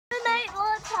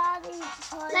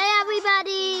Hey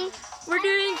everybody! We're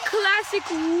doing classic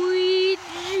Ouija.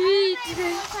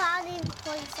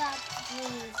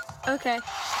 Okay.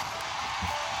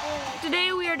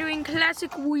 Today we are doing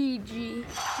classic Ouija.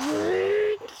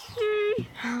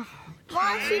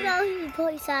 Why don't you know who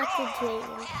voice acted dream?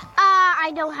 I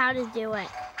know how to do it.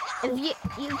 If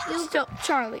you Still,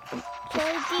 Charlie.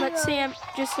 Let Sam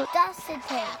just look. That's the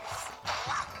taste.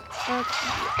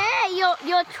 Hey,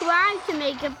 you're trying to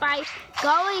make it by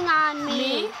going on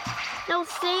me. No,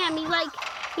 Sam, he plays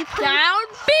Down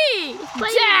B!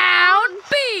 Down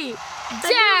B!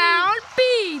 Down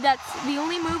B! That's the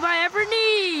only move I ever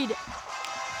need. Is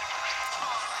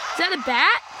that a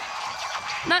bat?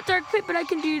 Not Dark Pit, but I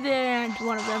can do that. And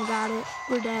one of them got it.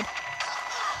 We're dead.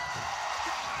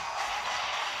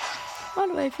 Why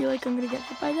do I feel like I'm gonna get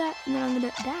hit by that and then I'm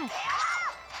gonna die?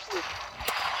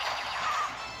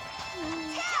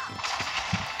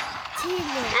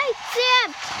 Hey, Sam!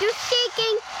 You're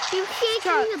shaking the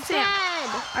Sam. bed.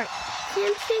 All right.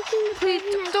 Sam shaking the Please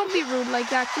bed. don't be rude like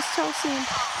that. Just tell Sam.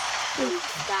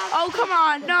 Stop. Oh, come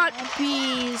on, not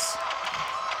bees.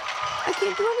 I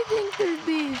can't do anything for the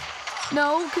bees.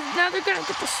 No, because now they're gonna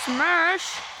get the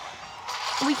smash.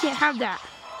 We can't have that.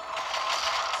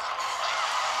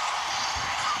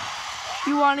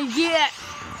 You wanna get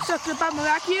sucked up by my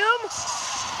vacuum?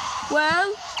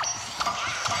 Well,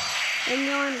 And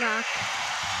you're on rock.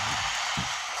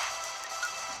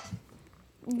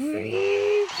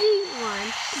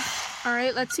 One. all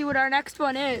right, let's see what our next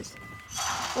one is.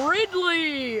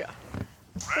 Ridley.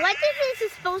 What is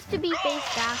this supposed to be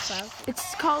based off of?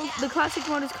 It's called, the classic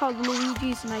one is called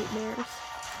Luigi's Nightmares.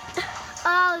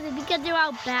 Oh, because they're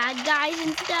all bad guys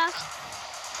and stuff?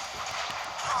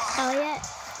 Oh, yeah.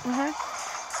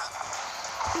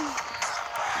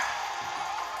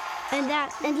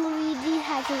 And Luigi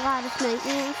has a lot of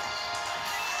nightmares.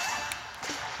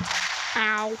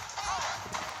 Ow.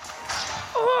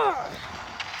 Oh.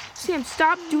 Sam,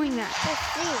 stop doing that.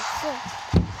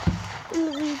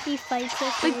 And Luigi fights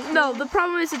us. Like, no, the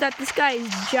problem is that this guy is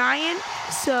giant,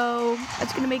 so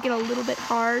that's gonna make it a little bit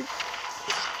hard.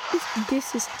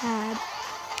 This is hard.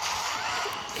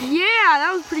 Yeah,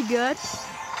 that was pretty good.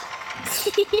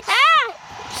 Stop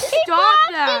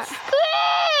that.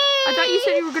 I thought you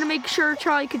said you were gonna make sure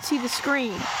Charlie could see the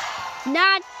screen.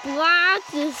 Not block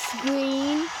the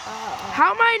screen.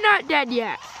 How am I not dead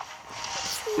yet?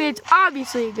 I mean, it's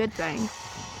obviously a good thing.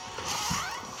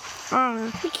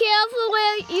 Be careful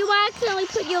where you accidentally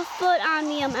put your foot on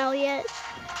me, Elliot.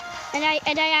 And I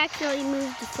accidentally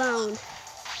moved the phone.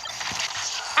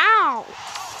 Ow!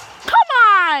 Come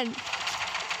on!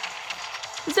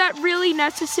 Is that really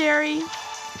necessary?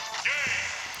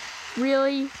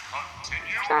 Really?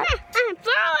 I'm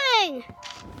falling!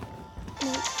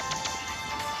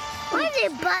 Why is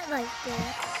your butt like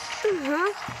that?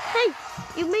 Hey,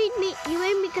 you made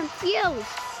me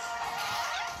confused.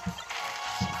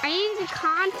 I need to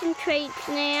concentrate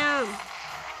now.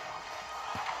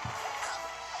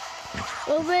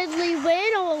 Will Ridley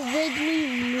win or will Ridley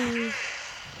lose?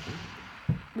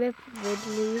 Rip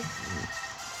Ridley.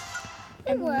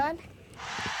 Who won?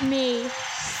 Me.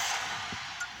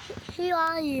 Who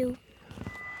are you?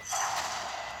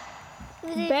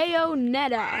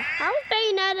 Bayonetta. How's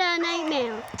Bayonetta a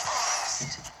nightmare?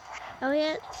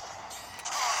 Elliot?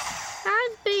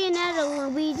 How's Bayonetta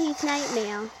Luigi's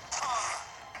nightmare?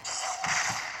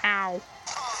 Ow.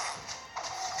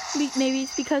 Maybe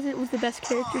it's because it was the best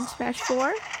character in Smash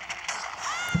 4.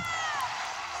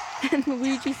 And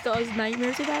Luigi still has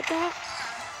nightmares about that.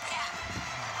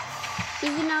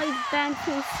 Even though he's been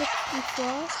through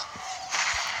 64?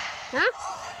 Huh?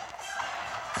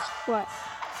 What?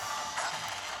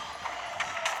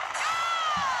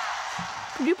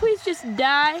 Could you please just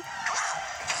die?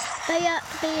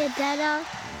 Bayonetta.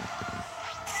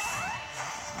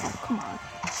 Oh, come on.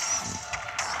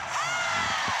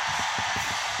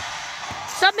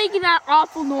 Stop making that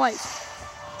awful noise.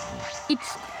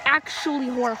 It's actually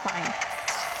horrifying.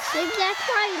 Maybe that's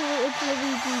why it's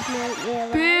Luigi's nightmare.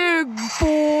 Big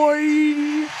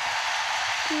boy.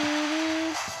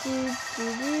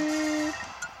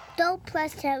 Don't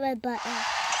press that red button.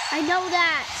 I know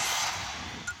that.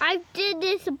 I did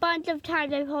this a bunch of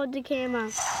times. I've held the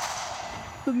camera.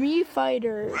 The Mii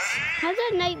Fighters. How's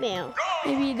that nightmare?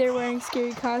 Maybe they're wearing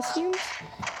scary costumes.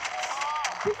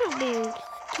 I'm not being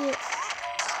scared.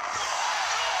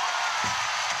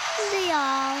 They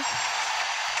all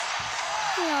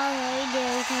wearing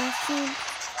their costumes.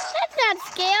 That's not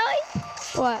scary.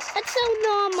 What? That's so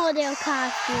normal, their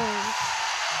costumes.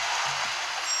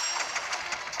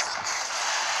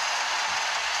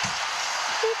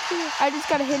 I just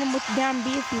gotta hit him with the down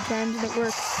B a few times and it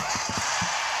works.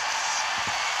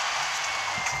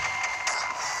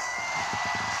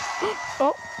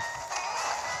 Oh.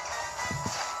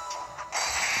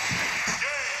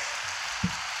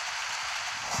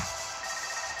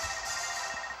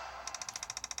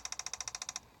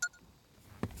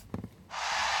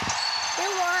 Who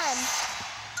won?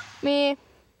 Me.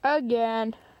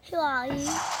 Again. Who are you?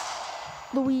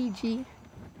 Luigi.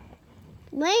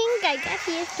 Link, I guess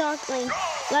he is Dark Link.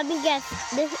 Let me guess,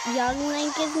 this young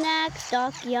Link is next?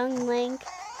 Dark young Link?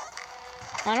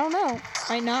 I don't know.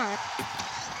 Why not?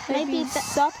 Maybe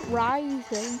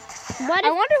surprising. What I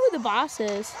if, wonder who the boss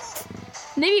is.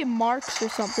 Maybe Marks or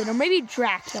something, or maybe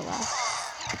Dracula.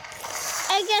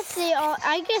 I guess they are,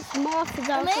 I guess Mark is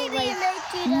also like...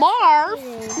 Marv?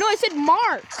 No, I said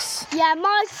Marks. Yeah,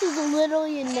 Mark is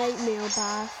literally a nightmare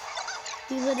boss.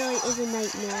 He literally is a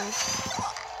nightmare.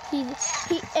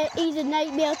 He's a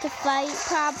nightmare to fight,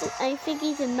 probably. I think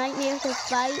he's a nightmare to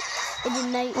fight. And a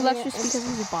nightmare. Well, that's just because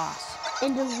he's a boss.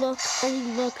 And he looks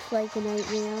like a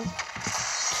nightmare.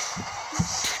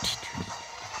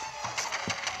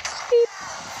 Beep.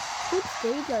 What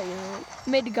stage are you on?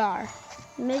 Midgar.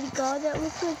 Midgar, that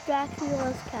looks like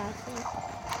Dracula's castle.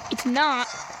 It's not.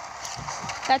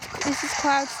 This is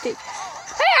Cloud State.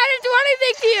 Hey, I didn't do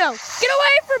anything to you! Get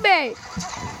away from me!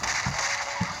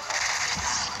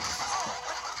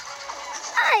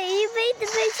 Hey, you made the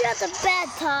picture of the bed,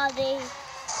 Tommy.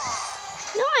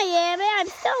 No, I am. I'm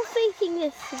still facing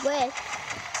this switch.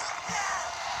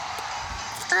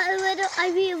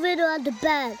 I mean, a little on the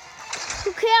bed.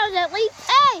 Who cares? At least,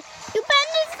 hey, you bend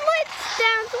the switch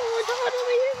down so it's harder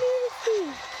for me to see.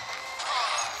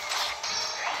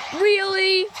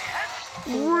 Really?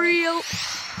 Real?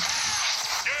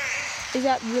 Is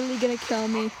that really gonna kill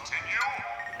me?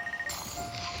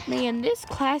 Man, this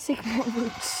classic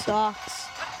mode sucks.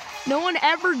 No one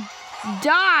ever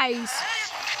dies.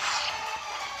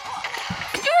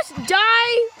 Could you just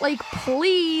die? Like,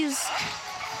 please?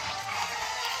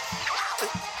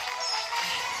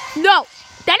 No,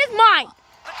 that is mine.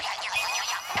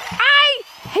 I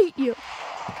hate you.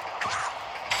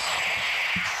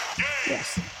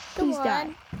 Yes, please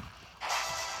die.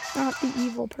 Not the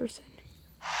evil person.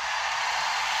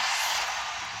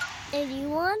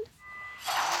 Anyone?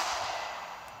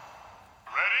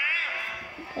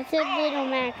 I said Little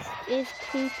Max is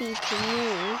creepy to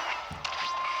me.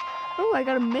 Oh, I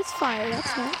got a misfire.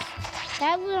 That's nice.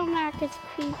 That Little Mac is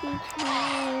creepy to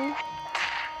me.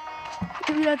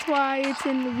 Maybe that's why it's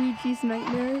in Luigi's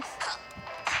nightmares.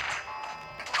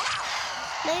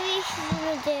 Maybe she's in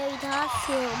a daily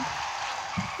costume.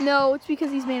 No, it's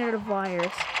because he's made out of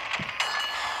wires.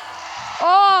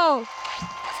 Oh!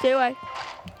 Stay away.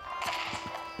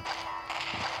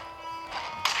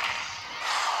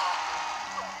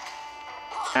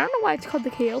 I don't know why it's called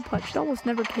the KO punch. It almost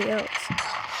never KOs.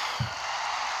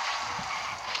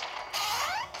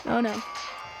 Oh no.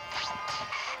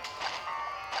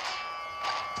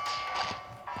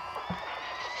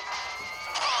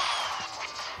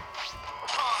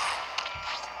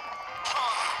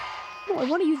 Oh, I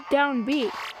want to use down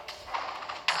B.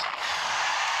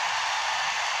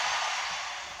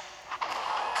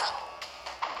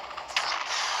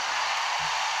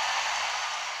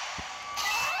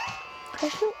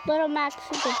 Isn't Little Max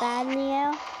super bad,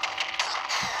 Neo?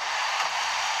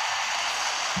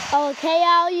 Oh,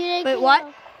 KO, you didn't Wait, KO.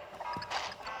 what?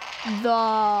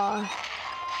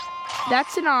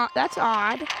 That's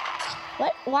odd.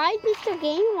 What? Why is Mr.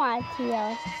 Game Watch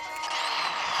here?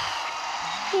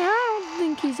 Yeah, I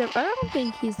don't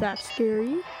think he's that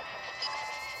scary.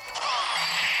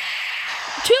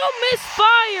 2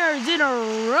 misfires in a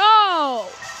row!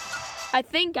 I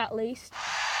think, at least.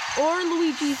 Or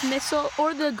Luigi's missile,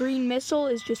 or the green missile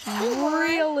is just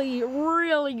really,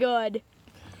 really good.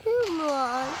 Come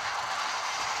on.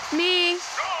 Me.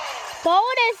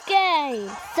 Bonus game!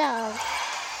 So,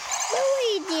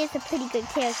 Luigi is a pretty good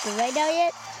character, right,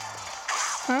 Elliot?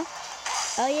 Huh?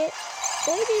 Elliot?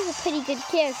 Luigi is a pretty good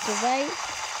character, right?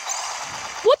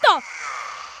 What the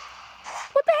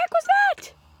heck was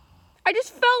that? I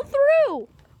just fell through.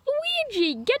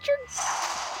 Luigi, get your...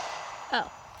 Oh.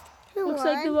 Looks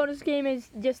like the bonus game is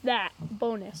just that.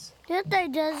 Bonus. That guy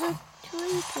doesn't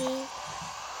tweaky.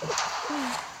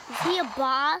 Is he a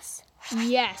boss?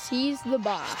 Yes, he's the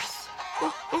boss.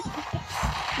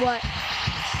 What?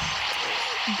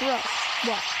 Bro,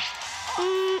 what?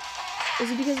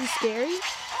 Is it because he's scary?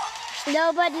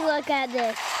 Nobody look at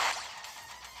this.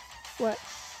 What?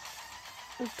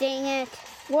 Dang it.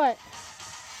 What?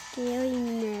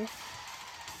 Scariness.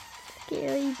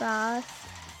 Scary boss.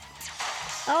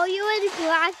 Oh, you in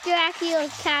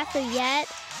Dracula's castle yet?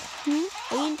 Are you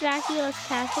in Dracula's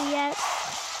castle yet?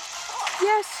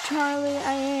 Yes, Charlie,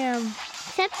 I am.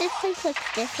 Except this place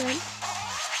looks different.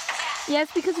 Yeah,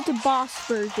 it's because it's a boss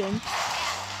version.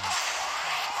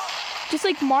 Just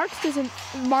like Marx has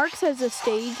a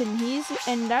stage,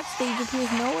 and that stage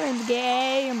appears nowhere in the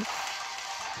game.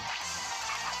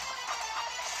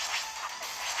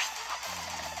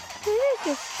 Who is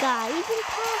this guy? He's in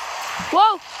past.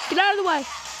 Whoa! Get out of the way!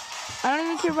 I don't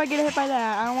even care if I get hit by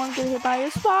that. I don't want to get hit by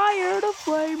a spire to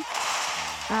flame.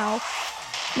 Ow.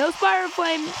 No spire of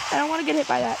flame. I don't want to get hit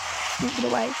by that. Get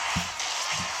away.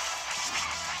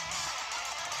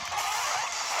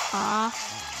 Ah.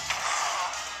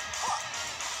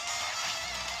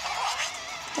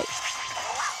 Hey.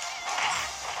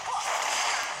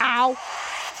 Ow.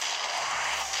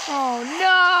 Oh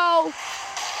no!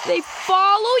 They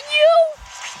follow you?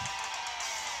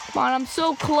 Come on, I'm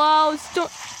so close.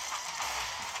 Don't.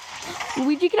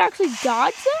 Luigi can actually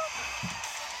dodge them?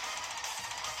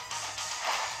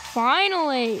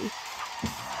 Finally!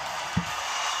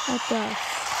 What the?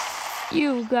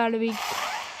 You gotta be.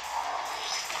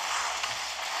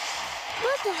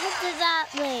 What the heck does that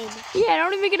mean? Yeah, I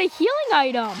don't even get a healing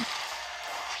item.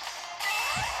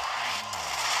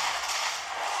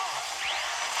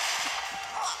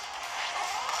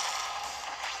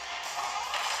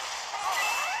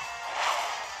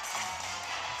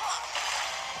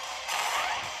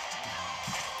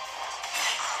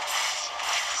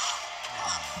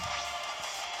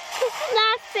 This is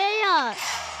not fair.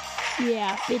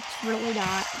 Yeah, it's really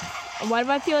not. Why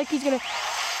do I feel like he's gonna...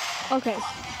 Okay.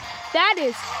 That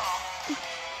is...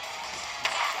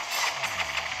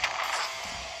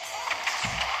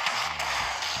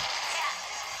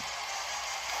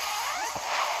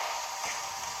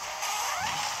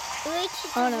 Which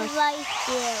Oh, no. like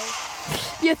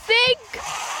you? You think?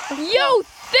 You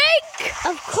think?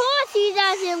 Of course he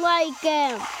doesn't like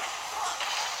him.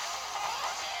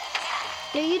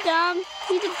 Are you dumb?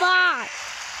 He's a bot.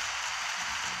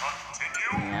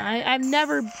 Yeah,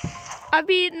 I've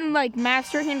beaten like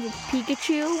Master Hand with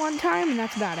Pikachu one time, and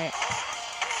that's about it.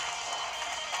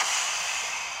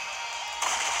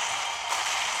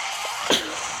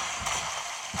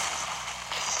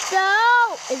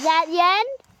 So, is that the end?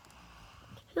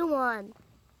 Who won?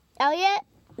 Elliot?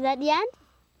 Is that the end?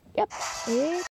 Yep.